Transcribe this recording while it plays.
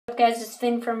guys? It's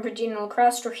Finn from Virginia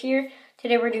Lacrosse Store here.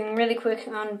 Today we're doing a really quick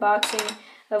unboxing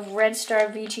of Red Star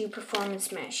V2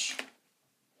 Performance Mesh.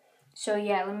 So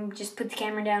yeah, let me just put the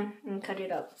camera down and cut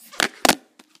it up.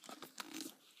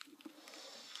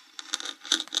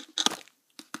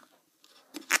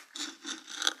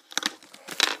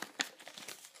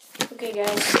 Okay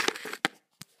guys,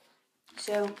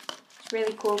 so it's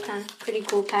really cool, kind of pretty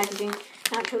cool packaging.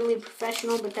 Not totally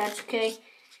professional, but that's okay.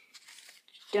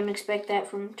 Don't expect that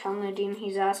from Tom Ledeen.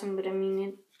 He's awesome, but I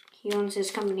mean, he owns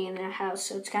his company in their house,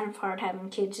 so it's kind of hard having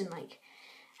kids and like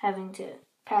having to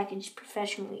package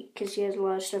professionally because he has a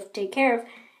lot of stuff to take care of.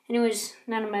 Anyways,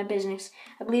 none of my business.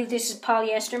 I believe this is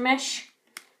polyester mesh.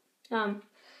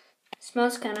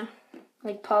 Smells kind of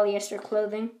like polyester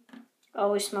clothing. I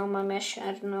always smell my mesh.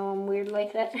 I don't know, I'm weird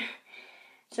like that.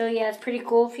 So yeah, it's pretty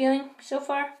cool feeling so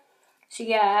far. So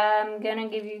yeah, I'm gonna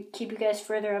keep you guys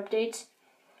further updates.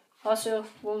 Also,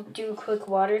 we'll do a quick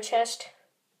water test.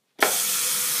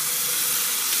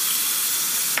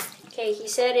 Okay, he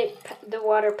said the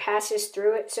water passes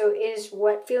through it, so it is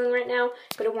wet feeling right now,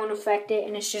 but it won't affect it,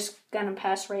 and it's just gonna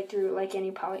pass right through like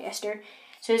any polyester.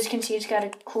 So as you can see, it's got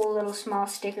a cool little small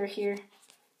sticker here.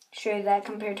 Show you that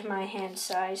compared to my hand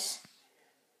size.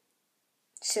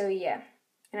 So yeah,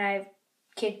 and I have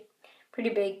pretty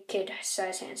big kid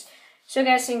size hands. So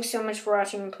guys, thanks so much for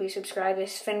watching, and please subscribe.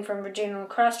 This is Finn from Virginia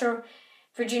Lacrosse Store,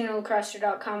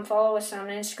 virginialacrosse.com. Follow us on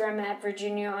Instagram at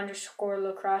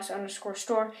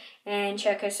Virginia_lacrosse_store, and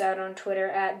check us out on Twitter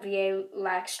at VA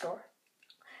Lac Store.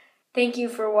 Thank you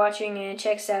for watching, and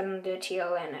check us out on the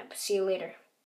TLN app. See you later.